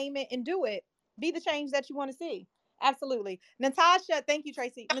 So claim it and do it. Be the change that you want to see. Absolutely. Natasha, thank you,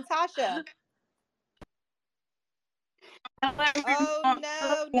 Tracy. Natasha. Oh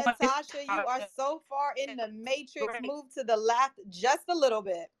no, Natasha, you are so far in the matrix. Move to the left just a little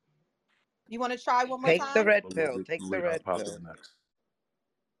bit. You want to try one more Take the time? red pill. Take the red pill.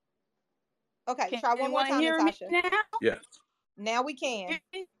 Okay, Can try one more anyone time, hear me Natasha. now? Yes. Now we can.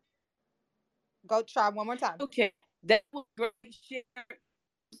 Go try one more time. Okay, that was great share.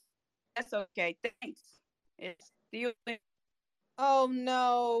 That's okay. Thanks. It's still. Oh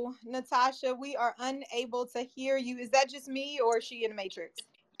no, Natasha, we are unable to hear you. Is that just me or is she in the matrix?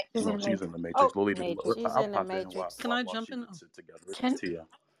 No, she's in the matrix. Oh, Lolita, She's I'll in the pop in matrix. while she gets it together. Can It's Tia.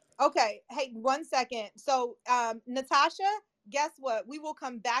 okay. Hey, 1 second. So, Natasha, guess what? We will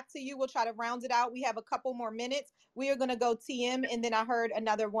come back to you. We'll try to round it out. We have a couple more minutes. We are going to go TM, and then I heard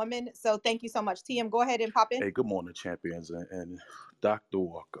another woman. So, thank you so much, TM. Go ahead and pop in. Hey, good morning, champions, and Dr.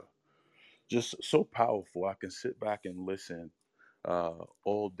 Walker. Just so powerful. I can sit back and listen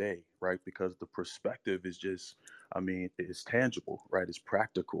all day, right? Because the perspective is just, it's tangible, right? It's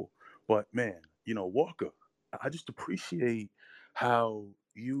practical. But man, Walker, I just appreciate how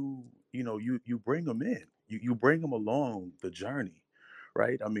you bring them in. You bring them along the journey,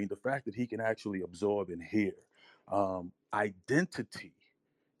 right? I mean, the fact that he can actually absorb and hear. Identity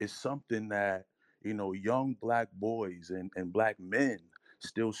is something that, young black boys and black men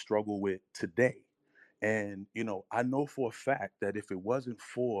still struggle with today. And, I know for a fact that if it wasn't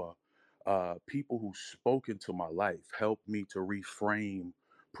for people who spoke into my life, helped me to reframe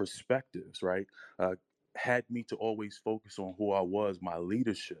perspectives, right? Had me to always focus on who I was, my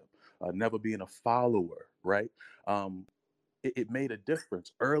leadership, never being a follower, right? Um, it made a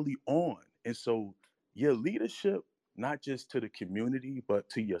difference early on. And so your leadership, not just to the community, but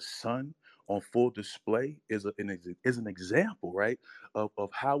to your son on full display is an example, right, of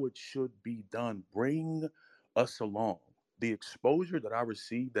how it should be done. Bring us along. The exposure that I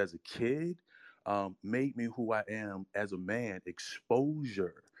received as a kid made me who I am as a man.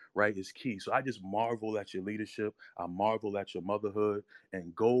 Exposure, right, is key. So I just marvel at your leadership. I marvel at your motherhood.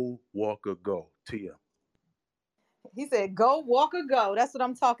 And go, Walker, go. Tia. He said, "Go walk or go." That's what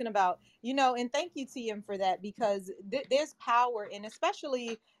I'm talking about. And thank you, TM, for that because there's power in,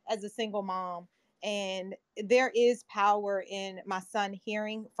 especially as a single mom, and there is power in my son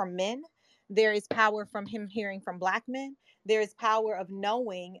hearing from men. There is power from him hearing from black men. There is power of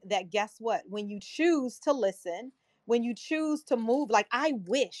knowing that, guess what? When you choose to listen, when you choose to move, like I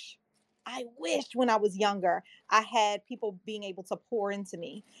wish when I was younger, I had people being able to pour into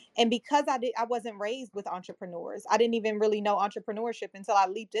me. And because I wasn't raised with entrepreneurs. I didn't even really know entrepreneurship until I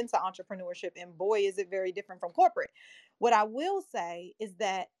leaped into entrepreneurship. And boy, is it very different from corporate. What I will say is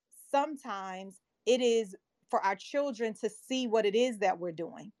that sometimes it is for our children to see what it is that we're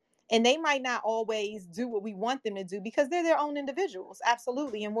doing. And they might not always do what we want them to do because they're their own individuals.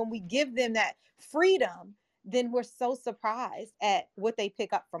 Absolutely. And when we give them that freedom, then we're so surprised at what they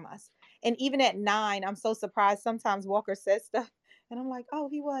pick up from us. And even at 9, I'm so surprised sometimes Walker says stuff and I'm like, oh,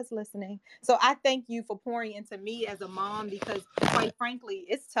 he was listening. So I thank you for pouring into me as a mom, because quite frankly,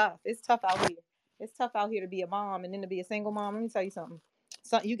 it's tough. It's tough out here. It's tough out here to be a mom and then to be a single mom. Let me tell you something.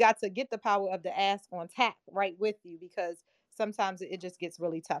 So you got to get the power of the ask on tap right with you, because sometimes it just gets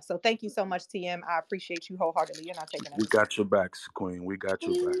really tough. So thank you so much, TM. I appreciate you wholeheartedly. You're not taking We anything. got your backs, Queen. We got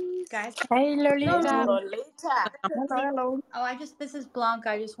your back. Guys, Hey, Lolita. Lolita. Hello. this is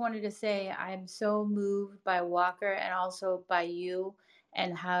Blanca. I just wanted to say I'm so moved by Walker and also by you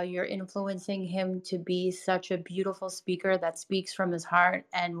and how you're influencing him to be such a beautiful speaker that speaks from his heart.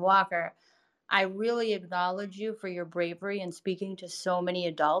 And Walker, I really acknowledge you for your bravery in speaking to so many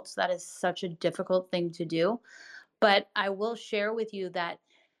adults. That is such a difficult thing to do. But I will share with you that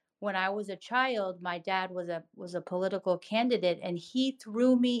when I was a child, my dad was a political candidate, and he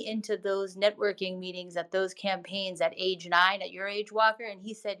threw me into those networking meetings at those campaigns at age 9, at your age, Walker, and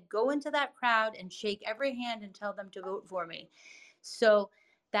he said, "Go into that crowd and shake every hand and tell them to vote for me." So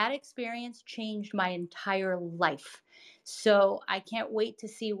that experience changed my entire life. So I can't wait to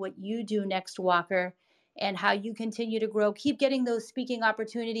see what you do next, Walker, and how you continue to grow. Keep getting those speaking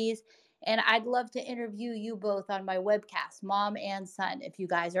opportunities. And I'd love to interview you both on my webcast, mom and son, if you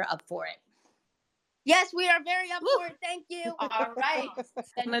guys are up for it. Yes, we are very up for it. Thank you. All right.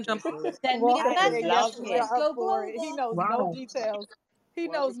 Send me Walker a said, message. yes, we Let's are up go for it. He global. knows no Wow. details. He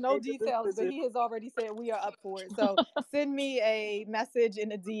knows no details, but he has already said we are up for it. So send me a message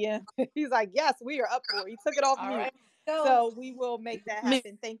in a DM. He's like, yes, we are up for it. He took it off All mute. right. Go. So we will make that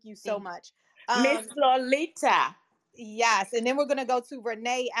happen. Thank you so much. Miss Lolita. Yes. And then we're going to go to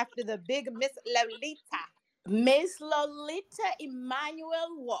Renee after the big Miss Lolita. Miss Lolita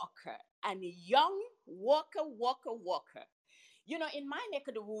Emmanuel Walker and young Walker. You know, in my neck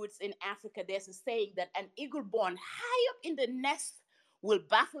of the woods in Africa, there's a saying that an eagle born high up in the nest will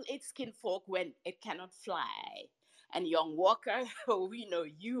baffle its kinfolk when it cannot fly. And young Walker, we know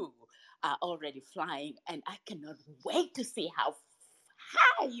you are already flying, and I cannot wait to see how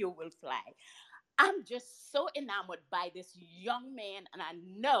high you will fly. I'm just so enamored by this young man, and I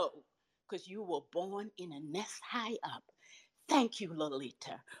know because you were born in a nest high up. Thank you,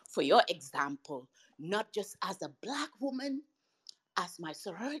 Lolita, for your example, not just as a Black woman, as my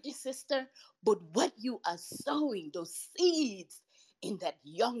sorority sister, but what you are sowing, those seeds in that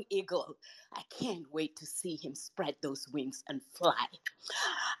young eagle. I can't wait to see him spread those wings and fly.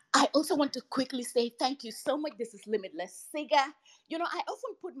 I also want to quickly say thank you so much. This is Limitless Siga. You know, I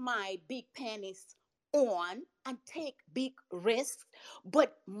often put my big panties on and take big risks,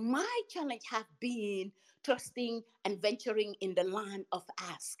 but my challenge have been trusting and venturing in the land of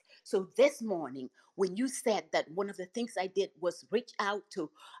ask. So this morning, when you said that one of the things I did was reach out to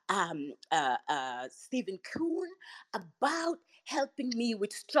Stephen Kuhn about helping me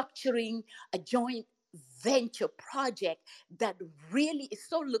with structuring a joint venture project that really is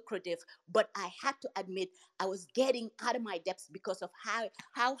so lucrative, but I had to admit I was getting out of my depths because of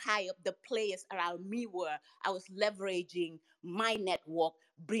how high up the players around me were. I was leveraging my network,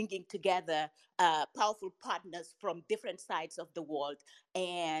 bringing together powerful partners from different sides of the world,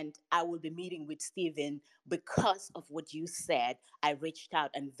 and I will be meeting with Stephen because of what you said. I reached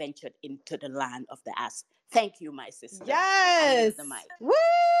out and ventured into the land of the ask. Thank you, my sister. Yes. The mic. Woo!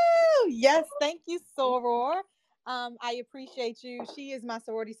 Yes. Thank you, Soror. I appreciate you. She is my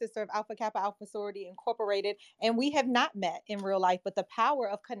sorority sister of Alpha Kappa Alpha Sorority Incorporated, and we have not met in real life, but the power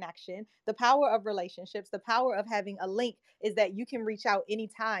of connection, the power of relationships, the power of having a link is that you can reach out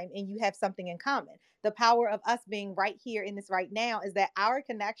anytime and you have something in common. The power of us being right here in this right now is that our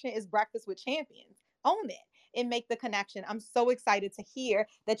connection is Breakfast with Champions. Own it and make the connection. I'm so excited to hear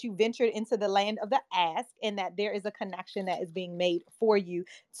that you ventured into the land of the ask and that there is a connection that is being made for you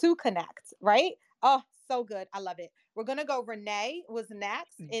to connect, right? Oh, so good. I love it. We're going to go. Renee was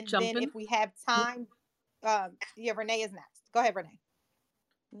next. And then if we have time, Renee is next. Go ahead, Renee.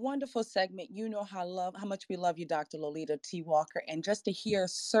 Wonderful segment. You know how much we love you, Dr. Lolita T. Walker. And just to hear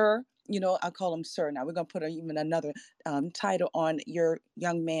Sir, you know, I call him Sir. Now we're going to put even another title on your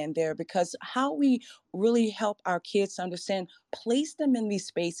young man there, because how we really help our kids to understand, place them in these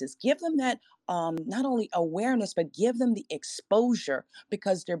spaces, give them that not only awareness, but give them the exposure,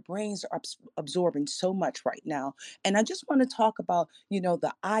 because their brains are absorbing so much right now. And I just want to talk about, you know,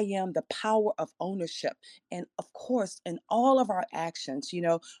 the power of ownership. And of course, in all of our actions, you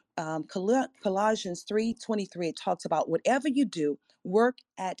know, Colossians 3:23, it talks about whatever you do, work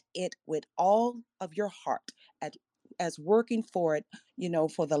at it with all of your heart, as working for it, you know,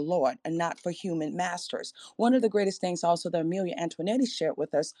 for the Lord and not for human masters. One of the greatest things also that Amelia Antonetti shared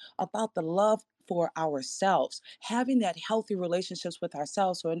with us about the love for ourselves, having that healthy relationships with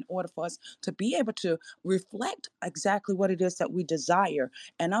ourselves. So in order for us to be able to reflect exactly what it is that we desire.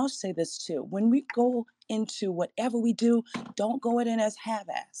 And I'll say this too, when we go into whatever we do, don't go in as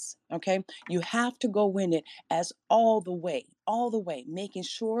half-ass, okay? You have to go in it as all the way, making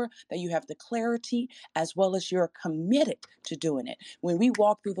sure that you have the clarity as well as you're committed to doing it. When we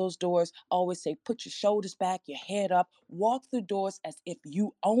walk through those doors, I always say, put your shoulders back, your head up, walk through doors as if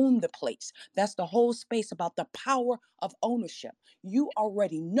you own the place. That's the whole space about the power of ownership. You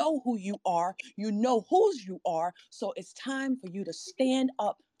already know who you are, you know whose you are, so it's time for you to stand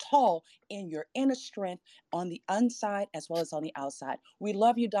up tall in your inner strength on the inside as well as on the outside. We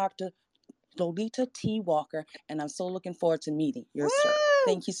love you, Dr. Lolita T. Walker, and I'm so looking forward to meeting your sir.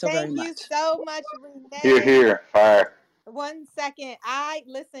 Thank you so very much. Thank you so much, Renee. Here, here, fire. 1 second.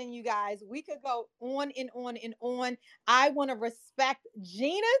 Listen, you guys, we could go on and on and on. I want to respect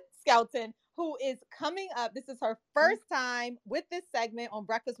Gina Skelton, who is coming up. This is her first time with this segment on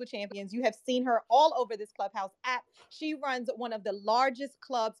Breakfast with Champions. You have seen her all over this Clubhouse app. She runs one of the largest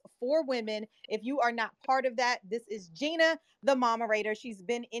clubs for women. If you are not part of that, this is Gina, the Momerator. She's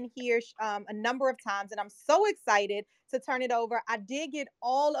been in here a number of times, and I'm so excited to turn it over. I did get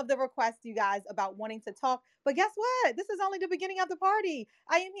all of the requests, you guys, about wanting to talk. But guess what? This is only the beginning of the party.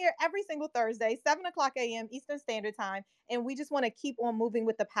 I am here every single Thursday, 7 o'clock a.m. Eastern Standard Time, and we just want to keep on moving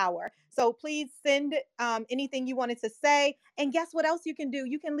with the power. So please send anything you wanted to say. And guess what else you can do?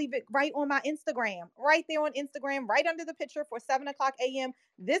 You can leave it right on my Instagram, right there on Instagram, right under the picture for 7 o'clock a.m.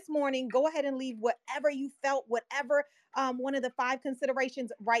 this morning. Go ahead and leave whatever you felt, whatever one of the 5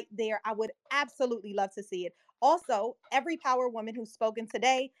 considerations right there. I would absolutely love to see it. Also, every power woman who's spoken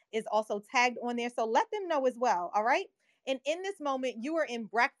today is also tagged on there. So let them know as well. All right. And in this moment, you are in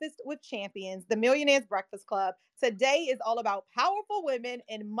Breakfast with Champions, the Millionaires Breakfast Club. Today is all about powerful women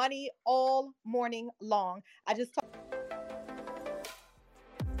and money all morning long.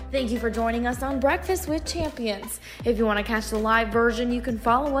 Thank you for joining us on Breakfast with Champions. If you want to catch the live version, you can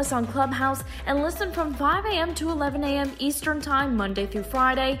follow us on Clubhouse and listen from 5 a.m. to 11 a.m. Eastern Time, Monday through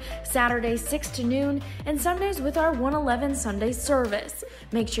Friday, Saturdays 6 to noon, and Sundays with our 111 Sunday service.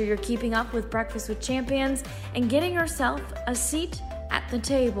 Make sure you're keeping up with Breakfast with Champions and getting yourself a seat at the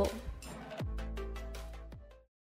table.